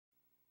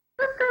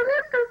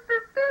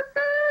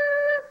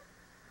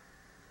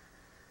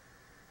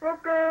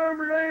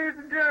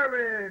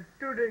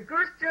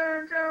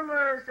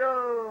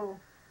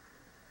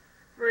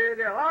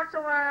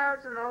awesome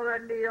labs and all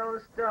that neat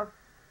old stuff.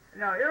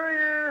 Now here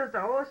he is,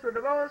 the host with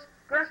the most,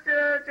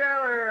 Christian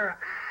Chandler.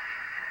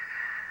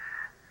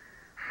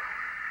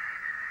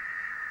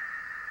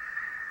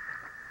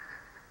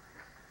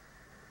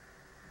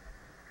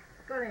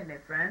 Good evening,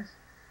 friends,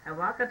 and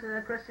welcome to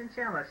the Christian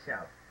Chandler Show.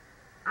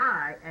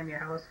 I am your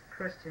host,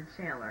 Christian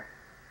Chandler.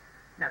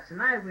 Now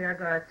tonight we are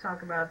going to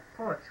talk about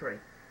poetry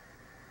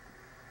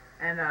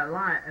and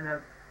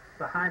the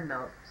behind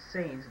the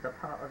scenes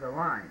of the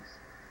lines,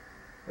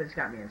 which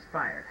got me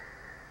inspired.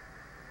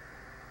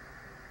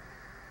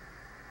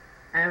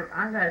 And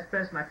I'm going to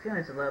express my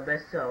feelings a little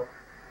bit, so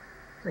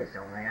please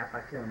don't laugh.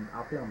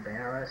 I'll feel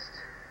embarrassed.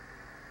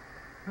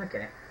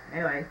 Okay.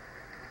 Anyway,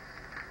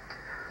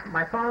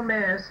 my poem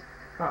is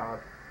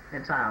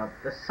entitled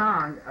 "The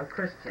Song of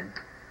Christian."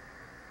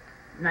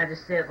 And I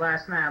just did it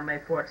last night on May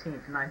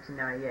 14th,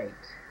 1998.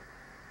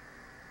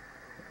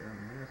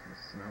 There's the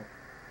snow.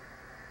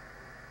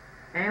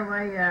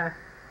 Anyway,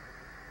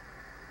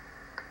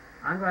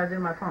 I'm going to do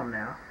my poem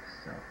now,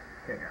 so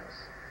here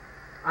goes.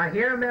 I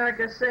hear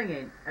America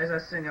singing as I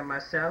sing of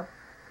myself,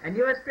 and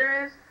you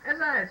experience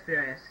as I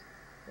experience.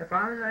 The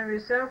problems of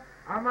yourself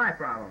are my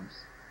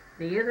problems.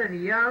 The youth of the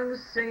young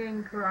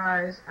singing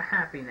cries of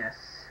happiness.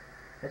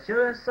 The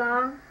children's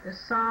song is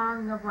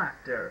song of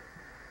laughter.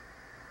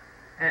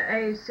 At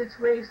age 6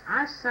 weeks,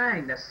 I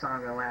sang this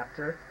song of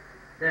laughter.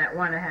 Then at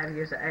 1.5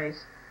 years of age,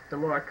 the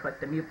Lord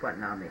clicked the mute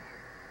button on me.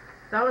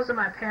 Those are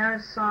my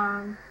parents'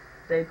 songs.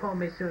 They pulled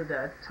me through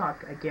the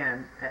talk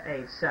again at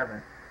age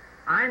 7.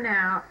 I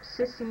now,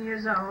 16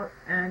 years old,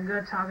 and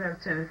good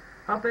talkative tune,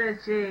 hope to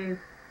achieve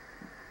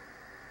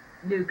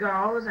new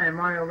goals and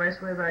Mario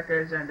Raceway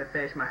records and to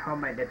finish my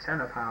homemade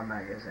Nintendo Power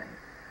magazine.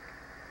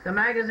 The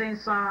magazine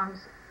songs,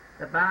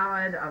 the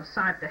ballad of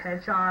Sonic the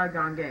Hedgehog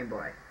on Game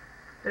Boy.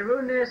 The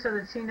rudeness of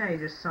the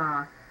teenager's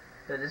song,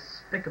 the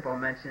despicable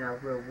mention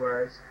of rude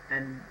words,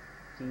 and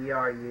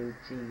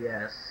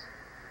D-R-U-G-S.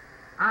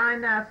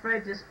 I'm not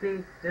afraid to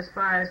speak,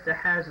 despise the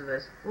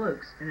hazardous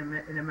flukes in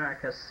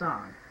America's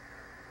song.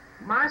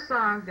 My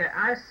song that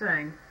I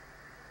sing,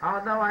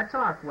 although I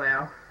talk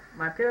well,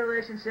 my peer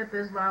relationship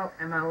is low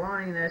and my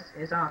loneliness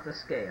is off the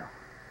scale.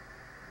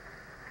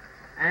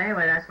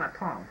 Anyway, that's my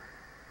poem.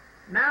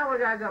 Now we're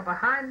going to go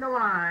behind the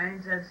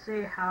lines and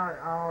see how it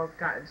all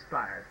got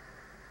inspired.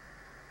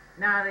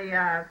 Now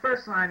the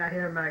first line, I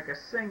hear America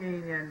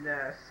singing and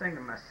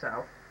singing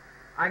myself.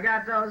 I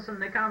got those from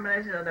the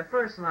combination of the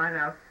first line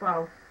of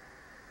both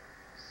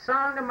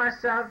song of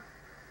myself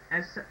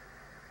and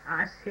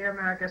I hear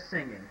America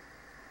singing.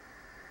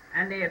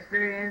 And the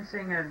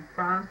experiencing and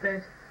problems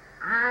page,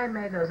 I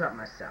made those up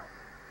myself.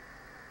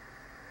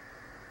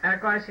 And of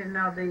course, you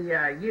know, the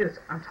youth,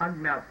 I'm talking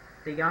about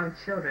the young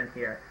children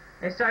here.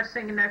 They start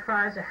singing their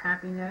cries of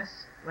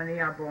happiness when they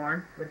are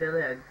born, with their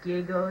little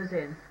giggles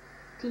and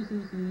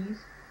tee-hee-hees.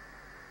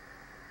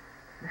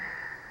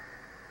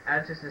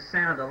 That's just the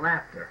sound of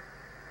laughter.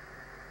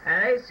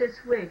 At age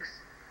 6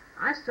 weeks,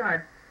 I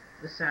started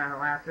the sound of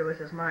laughter, which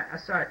was I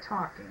started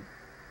talking.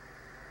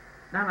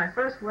 Now my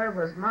first word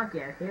was monkey,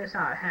 and here's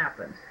how it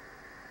happened.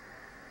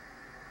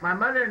 My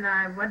mother and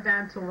I went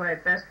down to a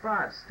Best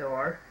Buy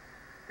store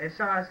in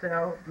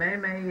Charlottesville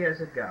many years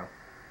ago.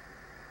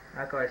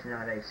 Of course, you know,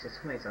 at age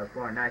 6 weeks, I was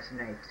born in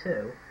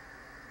 1982.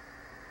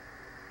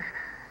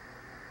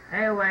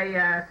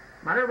 Anyway,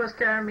 Mother was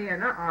carrying me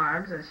in her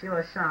arms, and she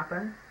was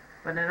shopping.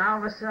 But then all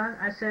of a sudden,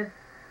 I said,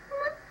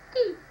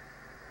 monkey.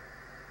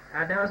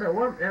 There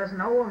was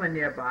no woman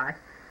nearby,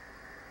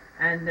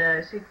 and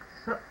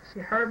she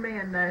heard me,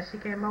 and she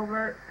came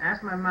over,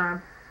 asked my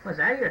mom, "Was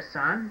that your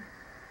son?"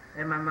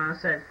 And my mom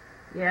said,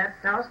 "Yeah,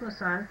 that was my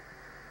son."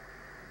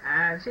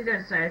 And she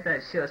didn't say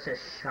anything. She was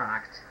just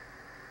shocked.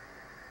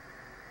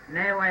 And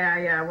anyway,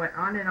 I went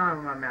on and on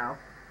with my mouth.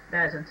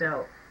 That is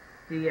until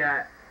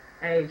the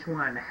age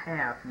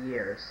 1.5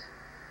 years.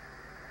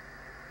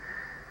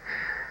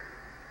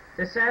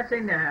 The sad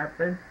thing that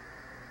happened,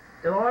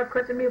 the Lord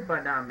clicked the mute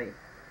button on me.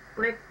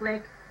 Click,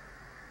 click.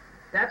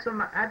 That's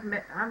what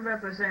I'm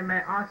representing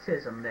my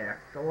autism there.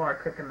 The Lord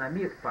clicking the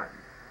mute button.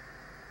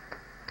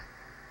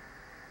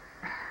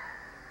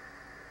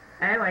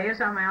 Anyway, here's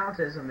how my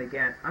autism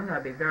began. I'm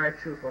going to be very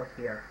truthful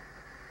here.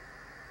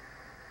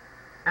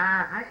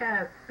 I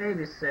had a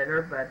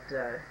babysitter, but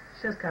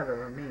she was kind of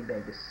a mean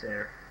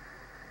babysitter.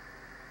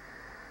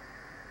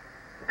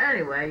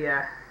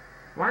 Anyway,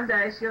 one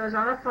day she was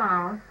on the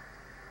phone,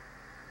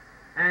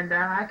 and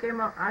I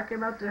came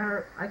over to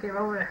her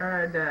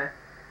and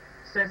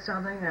said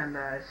something, and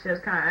she was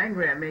kind of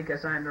angry at me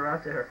because I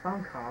interrupted her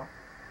phone call.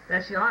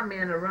 Then she locked me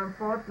in a room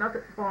full of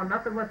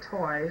nothing but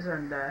toys,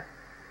 and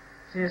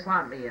she just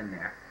locked me in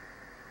there.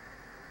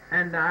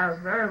 And I was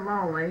very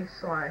lonely,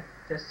 so I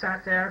just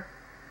sat there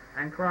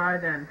and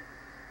cried, and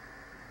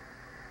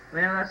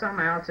well, that's how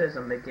my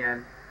autism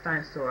began,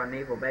 thanks to an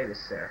evil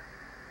babysitter.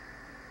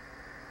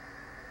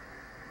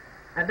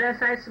 And then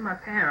thanks to my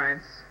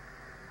parents,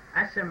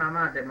 actually my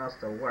mom did most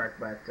of the work,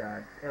 but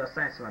it was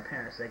thanks to my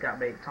parents. They got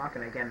me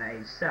talking again at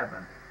age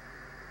 7.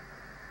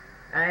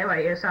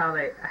 Anyway, here's how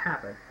they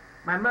happened.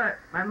 my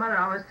mother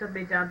always took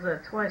me down to the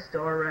toy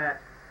store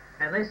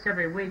at least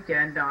every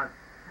weekend to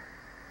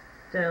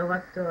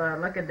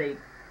look at the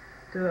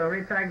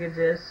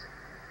repackages,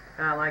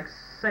 like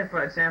say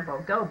for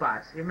example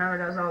GoBots. You remember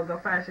those old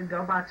fashioned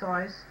GoBot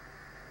toys?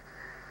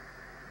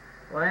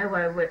 Well,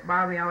 anyway,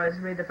 Mommy always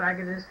read the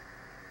packages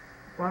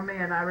for me,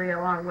 and I read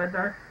along with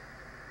her.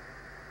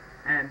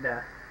 And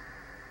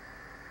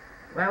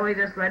well, we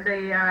just read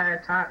the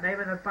top name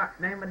of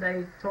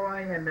the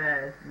toy and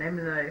the name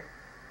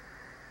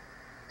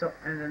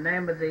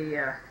of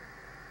the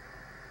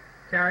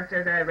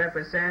character that it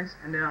represents,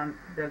 and then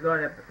they'll go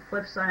to the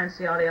flip side and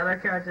see all the other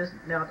characters,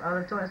 the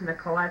other toys in the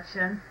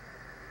collection.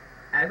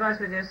 And of course,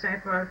 we do the same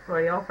for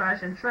the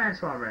old-fashioned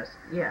Transformers.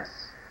 Yes.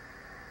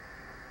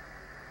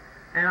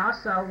 And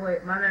also,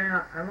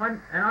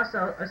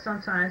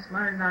 sometimes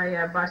Mother and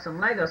I buy some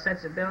Lego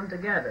sets and build them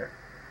together.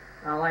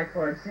 Like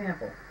for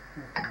example.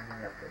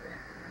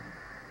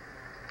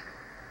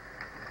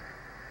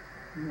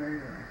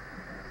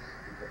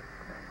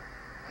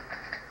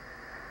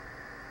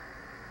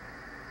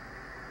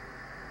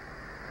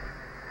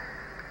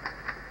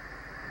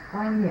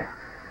 Oh yeah.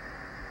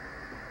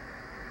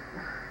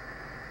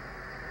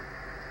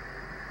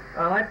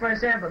 Like for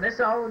example, this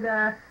old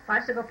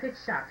bicycle pitch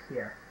shop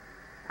here.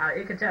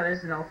 You can tell this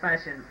is an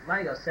old-fashioned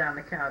Lego set on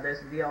the counter. This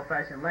is the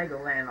old-fashioned Lego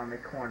land on the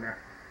corner.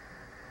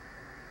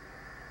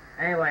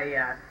 Anyway,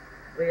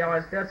 we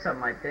always built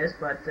something like this,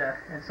 but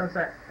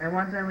and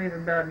one time we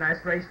even built a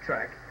nice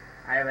racetrack.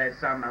 I haven't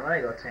started my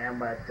Lego town,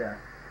 but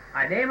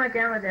I named my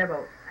camera there,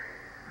 but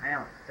I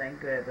don't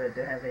think it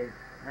has a.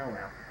 Oh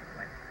well.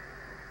 Anyway.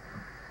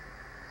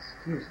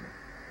 Excuse me.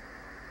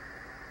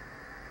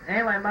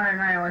 Anyway, Mother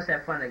and I always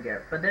have fun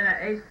together. But then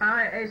at age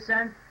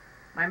 7,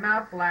 my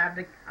mouth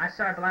blabbed. I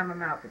started blabbing my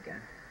mouth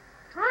again.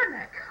 Darn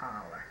that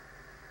collar.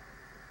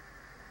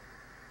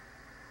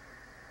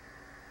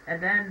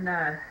 And then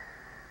I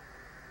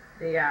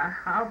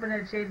opened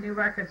and achieved new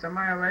records on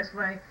Mario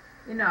Raceway.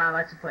 You know I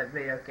like to play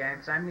video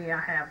games. I mean,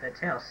 I have the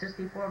Tale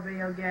 64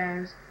 video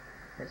games,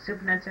 the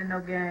Super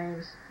Nintendo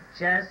games,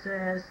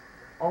 Genesis,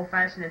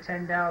 old-fashioned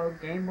Nintendo,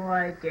 Game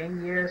Boy,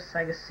 Game Gear,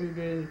 Sega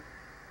CD,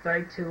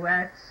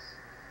 32X.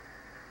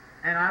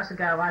 And I also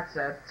got lots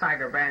of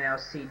Tiger Brand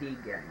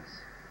LCD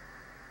games.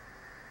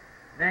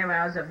 Anyway,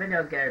 I was a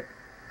video game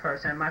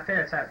person. My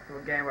favorite type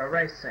of game were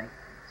racing.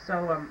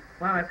 So one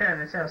of my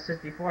favorite Nintendo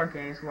 64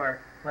 games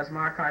was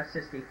Mario Kart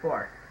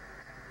 64.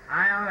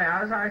 I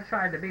was always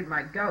trying to beat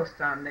my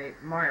Ghost on the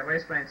Mario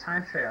Raceway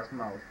Time Trials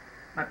mode.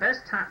 My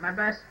best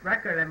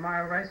record in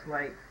Mario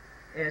Raceway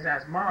is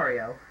as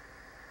Mario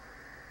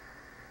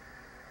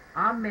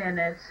on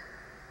minute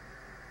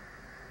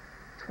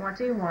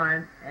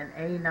 21 and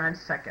 89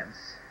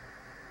 seconds.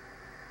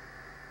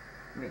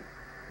 A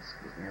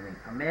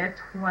minute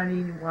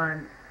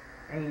 21,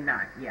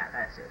 89. Yeah,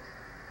 that's it.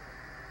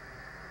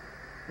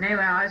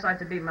 Anyway, I always like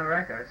to beat my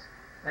records.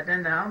 But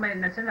then the homemade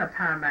Nintendo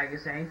Power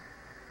magazine,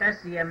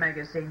 that's the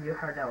magazine you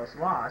heard that was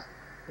lost.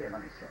 Here,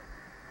 let me show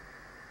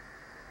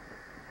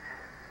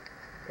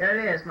you. Here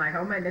it is, my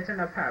homemade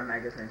Nintendo Power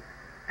magazine.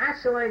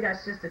 Actually,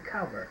 that's just a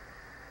cover.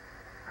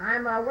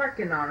 I'm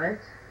working on it.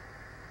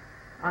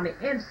 On the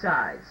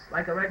insides,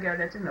 like a regular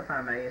Nintendo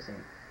Power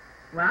magazine.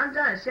 When I'm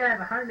done, it should have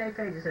 108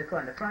 pages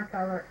including the front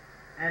cover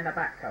and the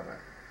back cover.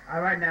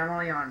 Right now I'm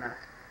only on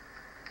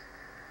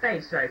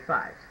page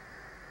 35.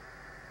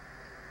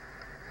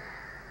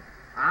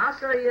 I'll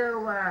show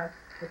you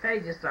the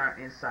pages that are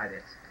inside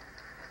it.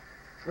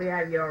 We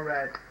have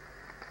your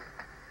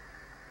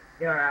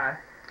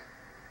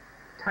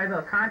table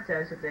of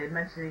contents with the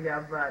mentioning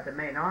of the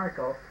main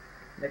article.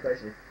 There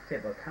goes your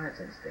table of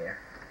contents there.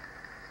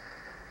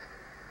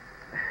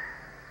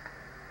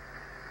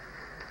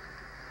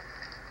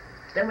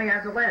 Then we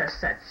have the letter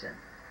section.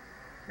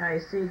 Now you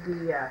see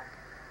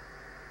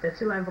the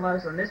two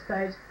envelopes on this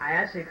page. I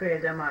actually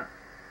created them on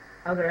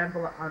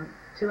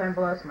two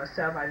envelopes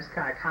myself. I just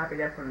kind of copied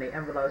them from the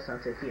envelopes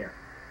onto here.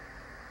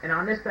 And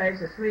on this page,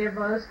 the 3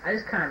 envelopes, I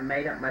just kind of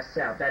made up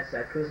myself. That's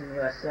Cruising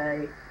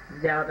USA,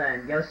 Zelda,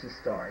 and Yoshi's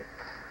Story.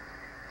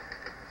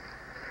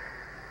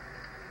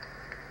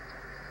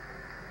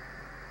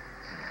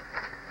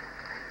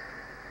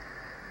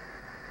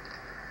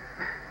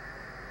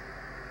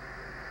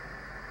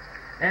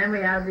 And we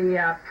have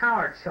the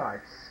power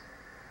charts,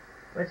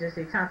 which is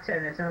the top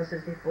 10 Nintendo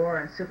 64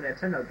 and Super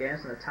Nintendo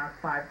games and the top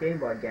 5 Game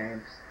Boy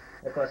games.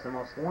 Of course, the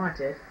most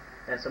wanted.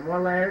 And some more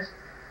letters.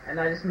 And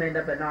I just made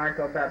up an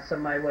article about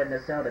somebody winning a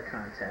Zelda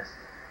contest.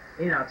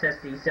 You know,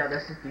 test the Zelda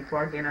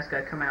 64 game that's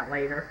going to come out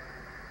later.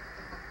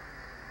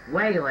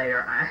 Way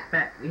later. I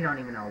bet we don't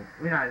even know.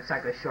 We're not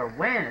exactly sure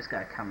when it's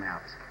going to come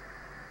out.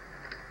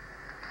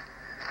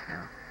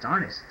 Now,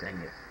 darn this thing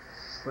is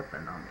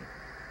slipping on me.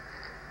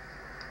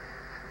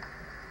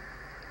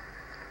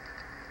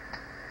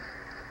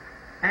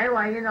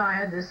 Anyway, you know, I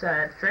had this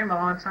dream a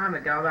long time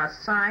ago about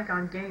Sonic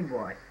on Game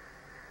Boy.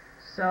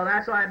 So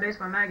that's why I based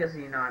my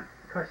magazine on.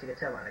 Of course, you can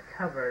tell by the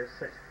cover,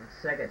 switched from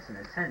Sega to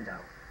Nintendo.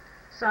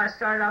 So I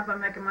started off by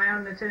making my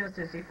own Nintendo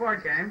 64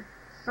 game,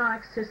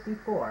 Sonic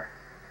 64.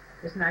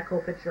 Isn't that a cool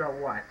picture or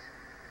what?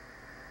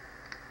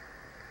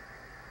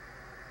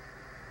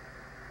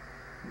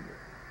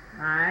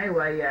 Alright,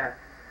 well,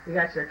 you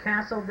got your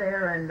castle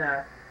there and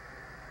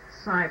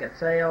Sonic and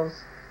Tails.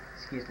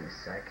 Excuse me a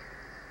sec.